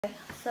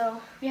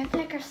So we have to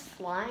make our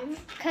slime.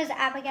 Because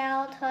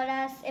Abigail told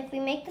us if we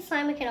make the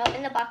slime, we can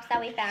open the box that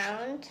we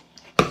found.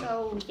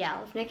 So yeah,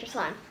 let's make your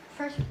slime.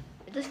 First,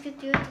 let's get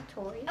do a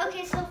tutorial.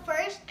 Okay, so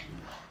first,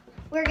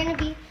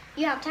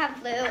 you have to have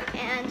glue,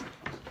 and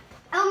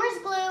Elmer's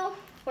glue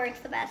works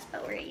the best,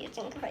 but we're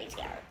using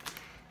Crazy Art.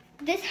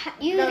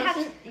 You have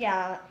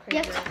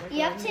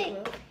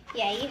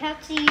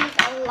to use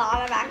a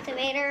lot of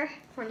activator.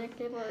 For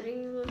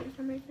Nickelodeon or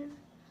some reason?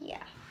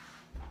 Yeah.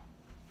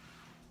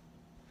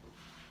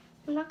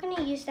 I'm not going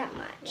to use that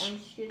much. Yeah, I'm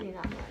just using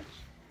that much.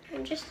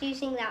 I'm just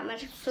using that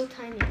much. It's so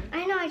tiny.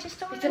 I know, I just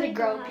don't It's want going to to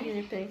grow because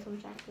you're putting so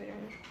much activator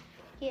in it.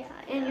 Yeah.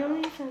 And you'll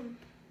need some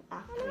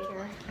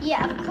activator.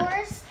 Yeah, of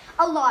course,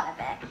 a lot of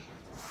it.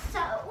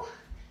 So,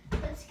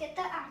 let's get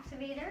the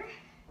activator.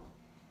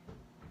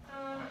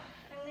 I'm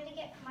going to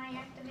get my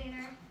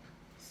activator.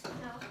 So,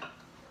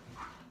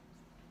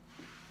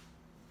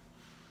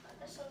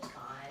 this one's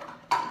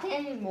gone.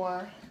 They need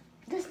more.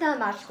 This is not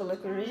magical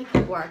liquid. We should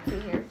put more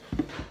in here.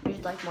 We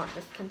should like mark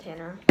this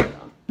container.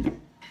 So. I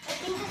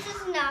think this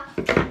is enough.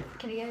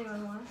 Can you get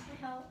anyone more?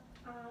 I hope.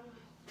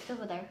 It's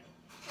over there.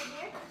 In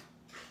here?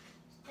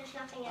 There's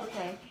nothing in Okay.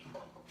 there.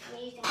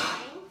 I'm using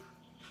mine.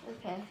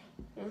 Okay.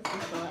 You'll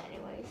fill it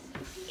anyways.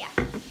 Yeah.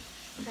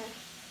 Okay.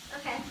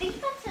 Okay, I think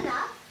that's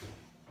enough.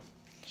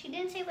 She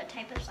didn't say what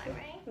type of slime,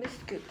 right? Let me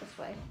scoot this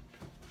way.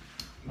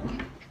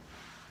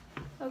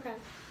 Okay.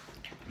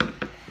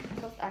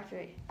 So let's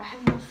activate. I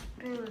have no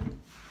spoon.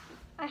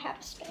 I have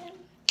a spoon.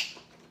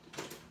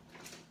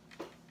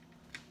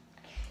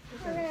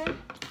 Okay.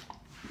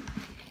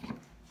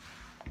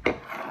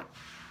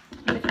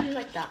 If you do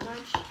like that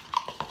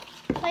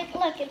much. Like,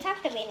 look, it's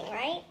activating,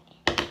 right?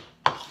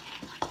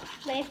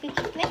 But if you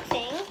keep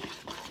mixing,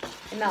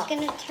 It melts. it's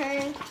gonna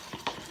turn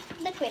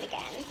liquid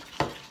again,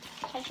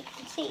 as you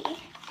can see.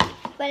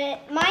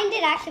 But mine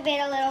did activate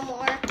a little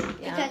more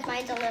because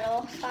mine's a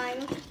little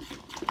slime.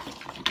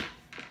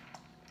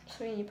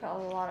 So you put a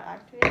lot of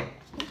activate,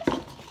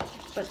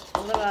 but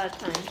a little at a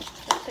time,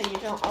 so you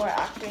don't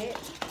overactivate.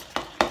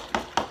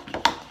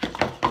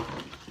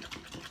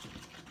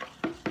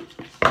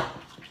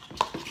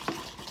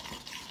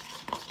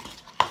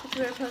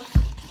 We're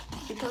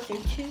supposed to do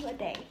 2 a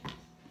day.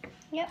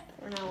 Yep.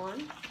 From now on.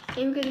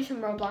 And we're gonna do some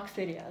Roblox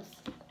videos.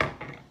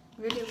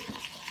 We're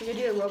gonna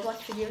do a Roblox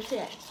video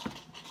today.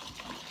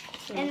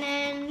 And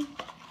then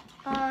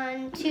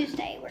on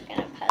Tuesday we're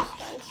gonna post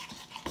ones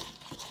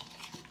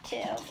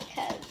too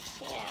because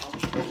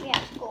we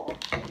have school.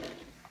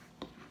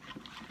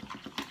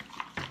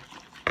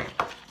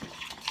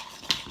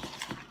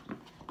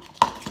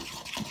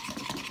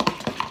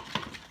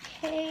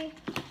 Okay.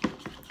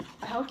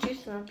 I hope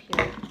she's not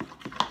appear.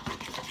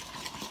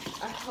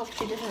 I hope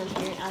she doesn't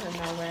appear out of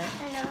nowhere.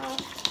 I know.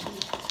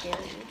 It's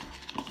scary.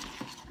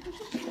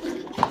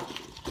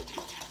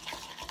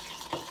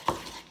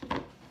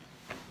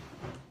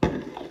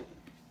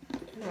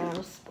 I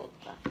almost spilled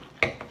that.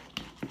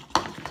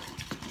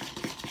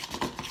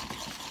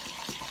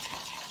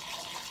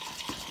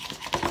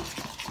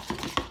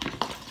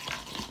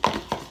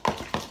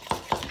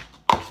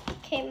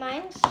 Okay,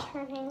 mine's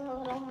turning a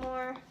little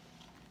more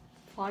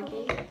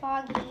Foggy.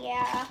 foggy,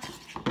 yeah.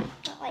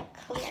 Not like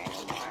clear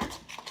anymore.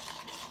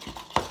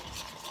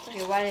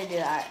 Okay, why did I do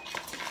that?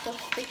 So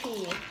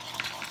sticky.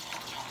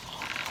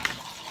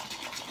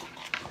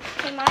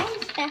 Okay,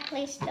 mine's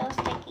definitely still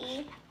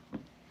sticky.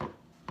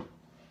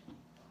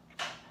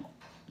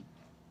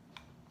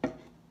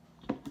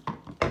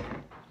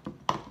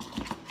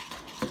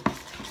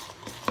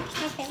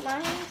 Okay,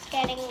 mine's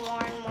getting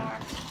more and more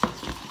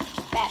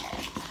better.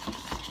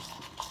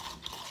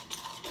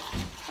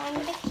 I'm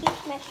gonna keep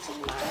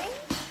mixing mine.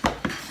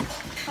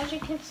 As you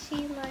can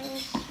see,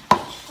 mine's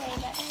way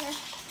better.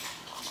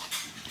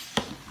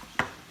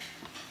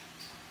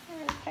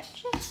 And put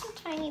just a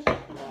tiny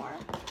bit more.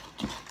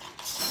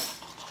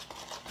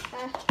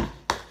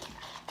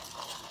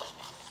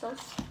 So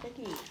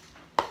sticky.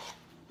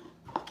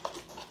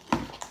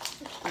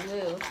 It's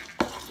glue.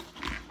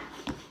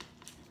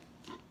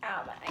 Ow,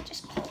 but I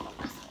just pulled a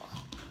muscle.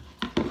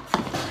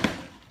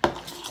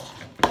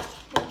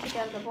 Put it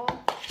out of the bowl.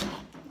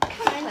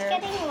 Mine's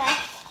getting less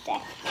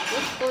thick.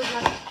 This bowl is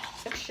not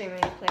extremely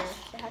clear.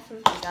 It has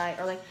some dye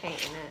or like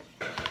paint in it.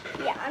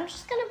 Yeah, I'm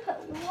just gonna put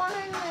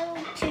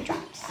 2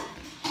 drops.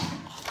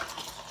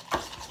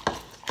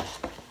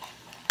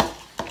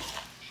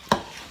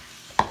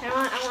 I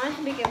want it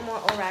to make it more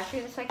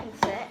overactive so I can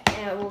sit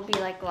and it will be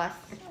like less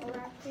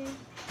overactive.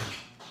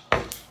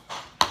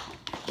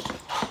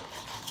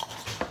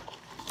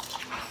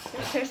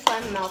 This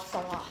slime melts a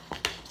lot.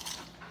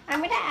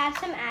 I'm gonna add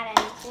some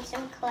add-ins and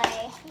some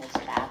clay and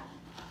stuff.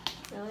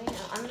 Really? No,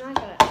 I'm not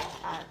gonna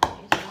add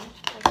anything.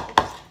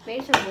 Like,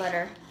 maybe some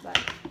glitter, but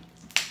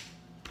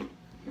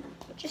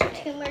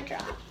Just 2 more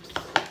drops.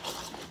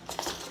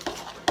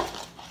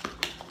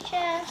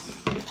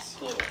 Just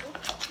 2.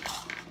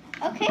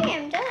 Okay,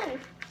 I'm done.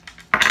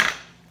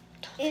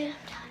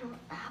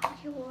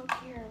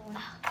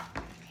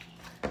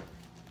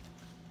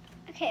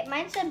 Okay,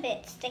 mine's a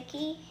bit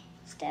sticky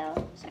still,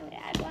 so I'm gonna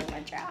add 1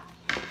 more drop.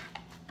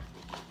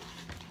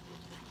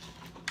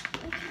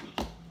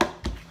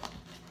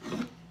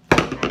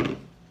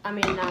 I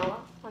mean, no,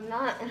 I'm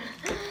not.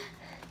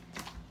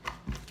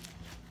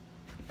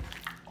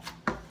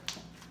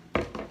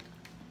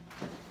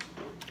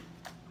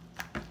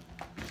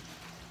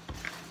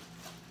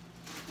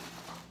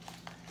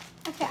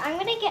 Okay, I'm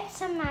gonna get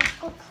some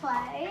magical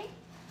clay.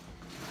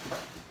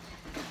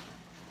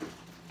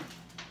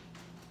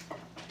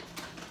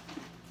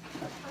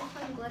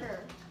 Some glitter.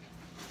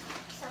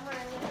 Somewhere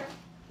in there.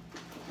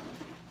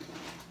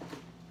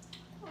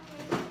 I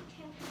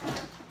can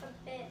have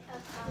a bit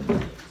of these.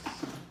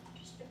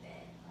 Just a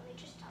bit. Let me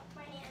just dump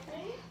my hand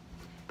in.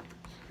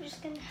 I'm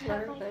just gonna have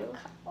Glitter like glue. a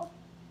couple.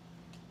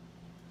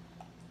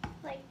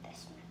 Like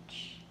this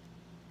much.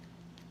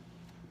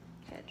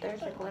 Okay, there's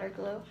the glitter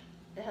glue.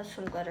 It has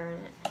some glitter in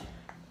it.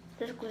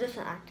 This glue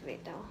doesn't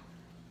activate though.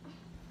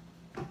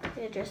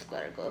 It's just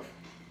glitter glue.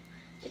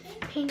 It's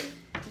pink,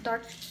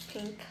 dark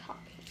pink, hot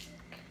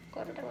pink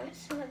glitter glue. Put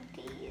some of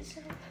these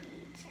little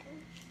beads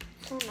in.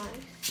 So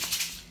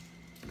nice.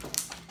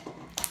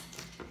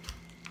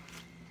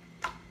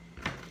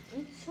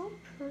 It's so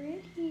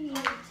pretty.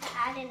 To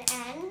add an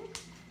N.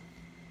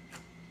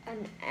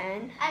 An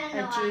N, I don't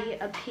know a G, why.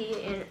 a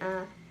P, and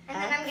a And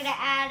then X. I'm gonna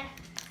add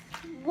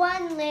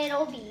one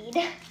little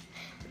bead.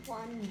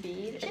 One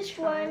bead. a Just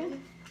charm.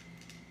 one.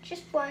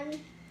 Just one.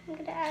 I'm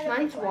gonna add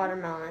Mine's a big one.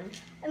 watermelon.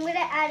 I'm gonna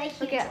add a huge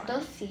Look at one.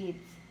 those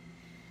seeds.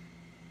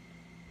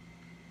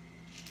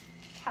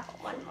 How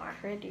about one more?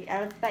 Pretty.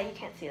 I bet you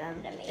can't see them.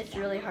 Amazing. It's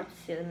really hard to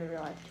see them in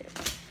real life too.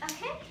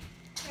 Okay,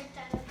 we're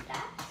done with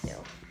that.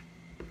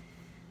 Ew.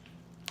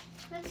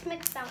 Let's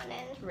mix that one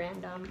in. It's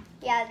random.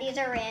 Yeah, these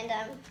are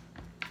random.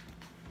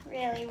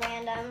 Really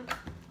random.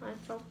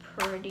 It's so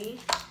pretty.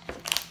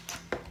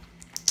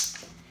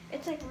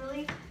 It's like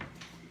really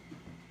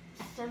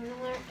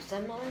similar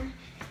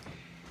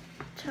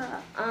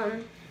to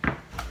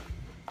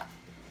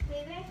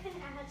Maybe I could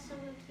add some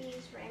of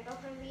these rainbow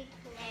beads.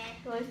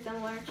 Nah. really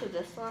similar to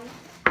this one.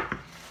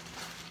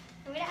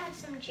 I'm gonna add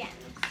some gems.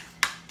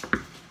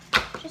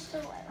 Just a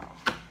little.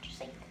 Just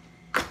like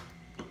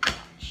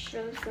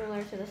Really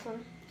similar to this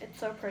one. It's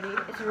so pretty.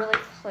 It's really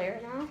clear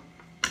now.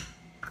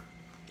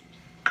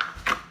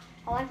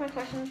 I like my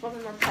questions a little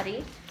bit more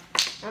putty.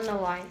 I don't know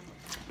why.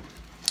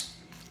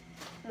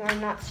 More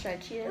not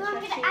stretchy than Ooh, I'm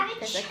gonna stretchy. add a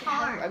Because I can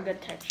charm. have a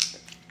good texture.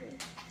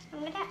 I'm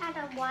gonna add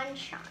a one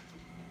charm.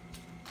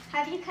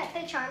 Have you cut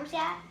the charms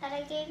yet that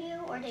I gave you,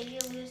 or did you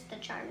lose the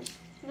charms?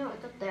 No,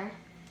 it's up there.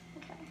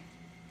 Okay.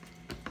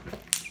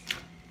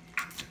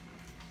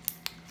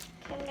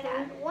 Okay, I'm gonna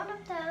add one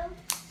of those.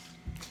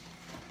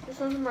 This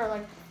one's more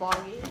like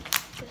foggy.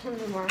 This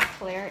one's more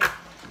clear.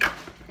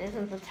 This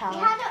one's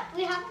metallic.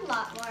 We have a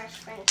lot more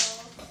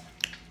sprinkles.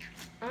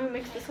 I'm gonna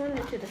mix this one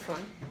into this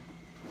one.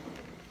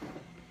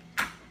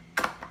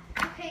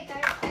 Okay,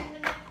 guys, I'm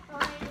gonna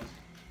find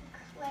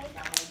clay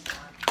that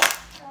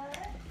I want.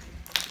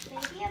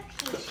 Maybe a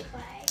peach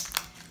clay.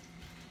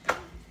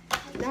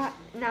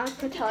 Now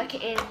it's metallic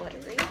and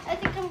glittery. I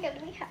think I'm gonna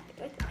be happy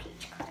with the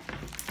peach clay.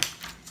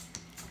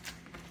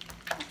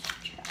 Let's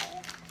try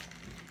it.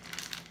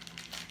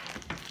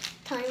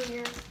 Time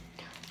here.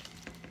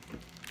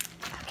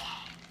 Okay.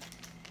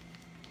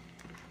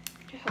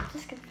 I hope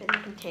this can fit in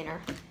the container.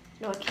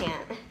 No, it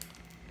can't.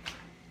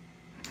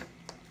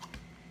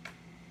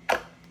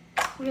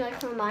 Would you like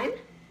some of mine?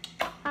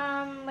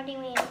 What do you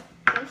mean?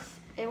 This,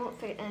 it won't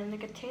fit in the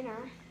container.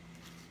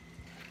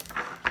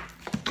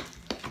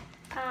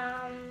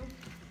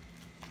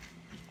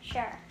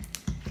 Sure.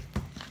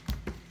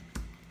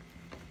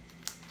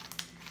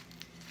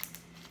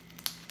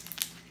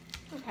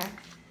 Okay.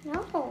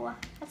 No,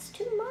 that's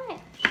too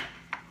much.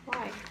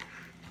 Why?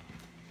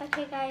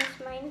 Okay, guys,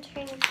 mine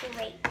turned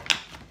great.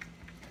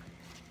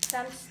 But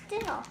I'm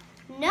still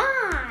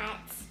not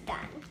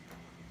done.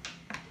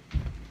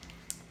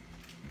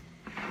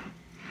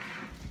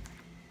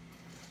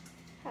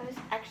 Have this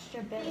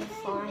extra bit Maybe of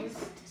I slime.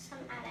 missed some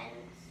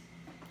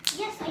add-ins.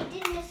 Yes, I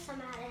did miss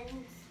some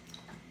add-ins.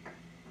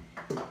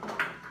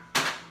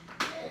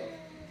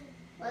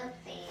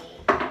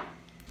 Whoopsie.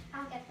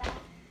 I'll get that.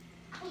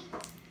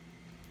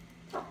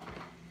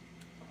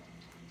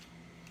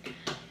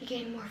 You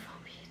gain more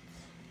foam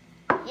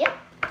beads. Yep.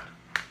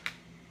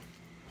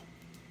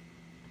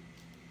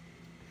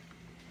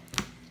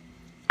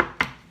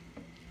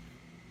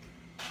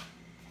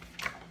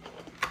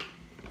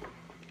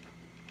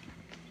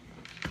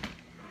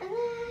 And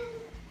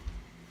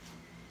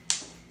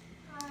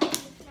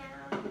then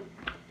now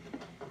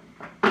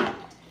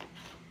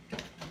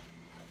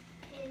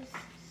is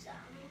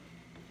some.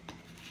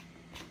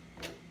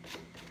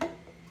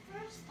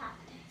 Where's that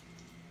thing?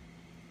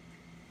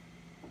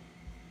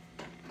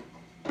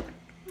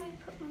 Let me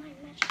put my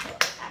magical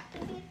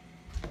activate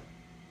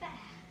back.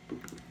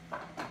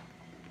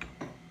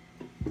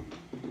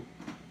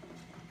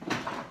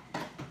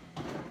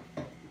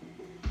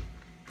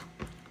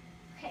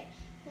 Okay,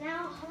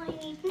 now all I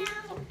need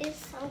now is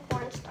some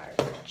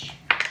cornstarch.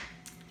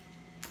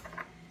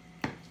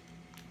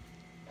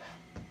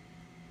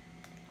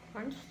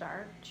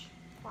 Cornstarch.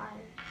 Why?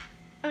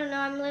 I don't know,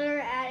 I'm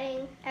literally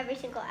adding every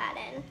single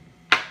add-in.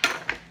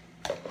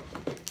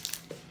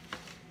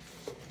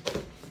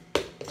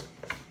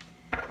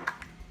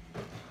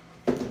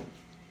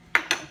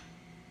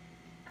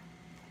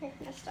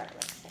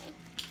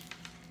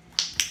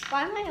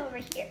 Why am I over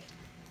here?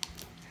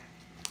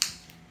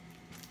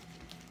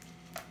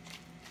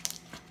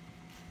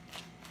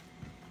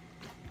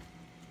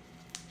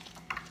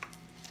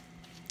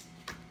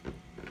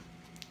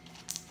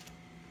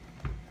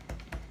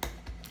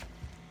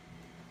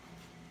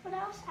 What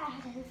else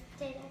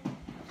did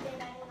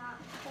I not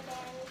put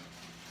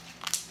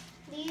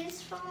in?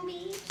 These foam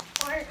beads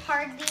or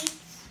hard beads?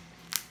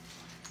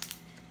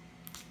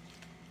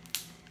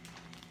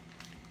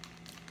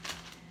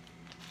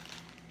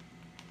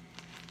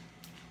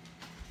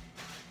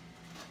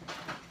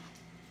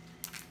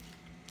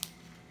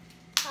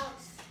 All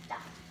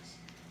stuffed.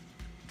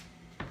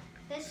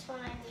 This one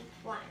I need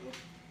one.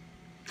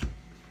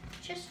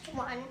 Just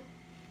one.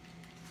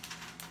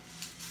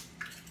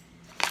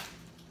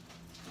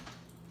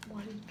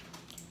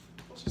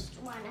 Just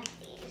one of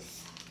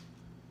these.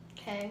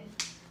 Okay.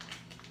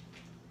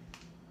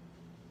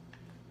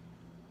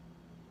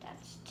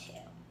 That's two.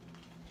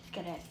 Let's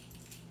get it.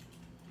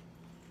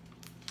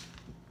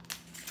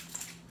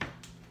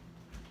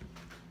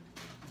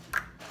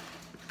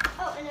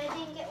 Oh, and I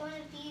didn't get one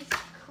of these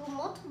cool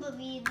multiple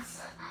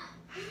beads.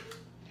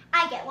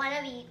 I get one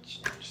of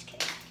each. No, I'm just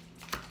kidding.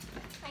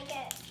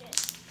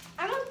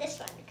 I want this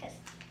one because,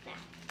 no.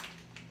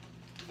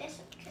 This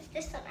one, because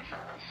this one I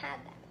haven't had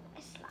that in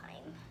my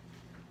slime.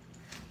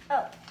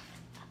 Oh,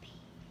 puppy.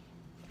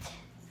 Okay,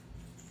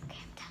 I'm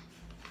done.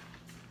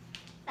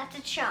 That's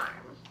a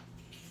charm.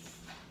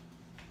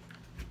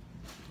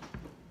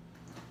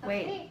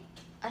 Wait Okay.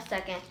 a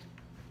second.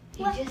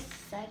 You What? just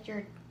said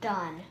you're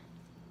done.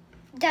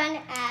 Done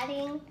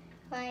adding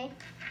my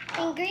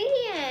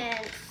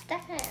ingredients,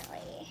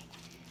 definitely.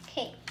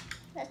 Okay,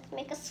 let's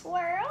make a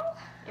swirl,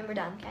 And we're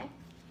done, okay?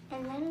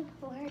 and then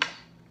we're done.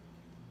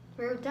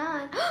 We're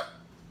done.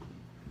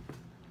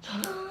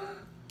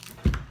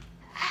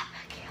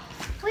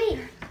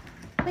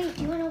 Wait,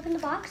 do you want to open the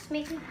box?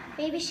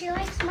 Maybe she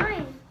likes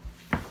mine.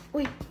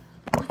 Wait,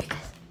 look at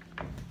this.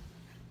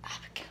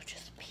 Abigail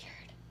just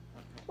appeared.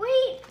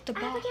 Wait, The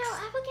box.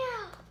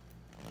 Abigail.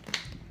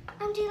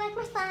 Do you like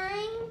my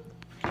slime?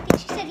 I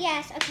think she said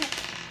yes. Okay,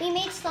 we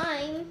made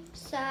slime,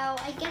 so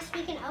I guess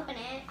we can open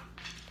it.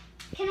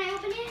 Can I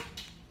open it?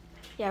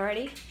 Yeah,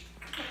 ready?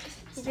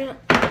 Okay, You're gonna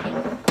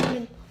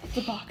open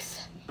the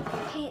box.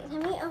 let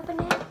me open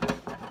it.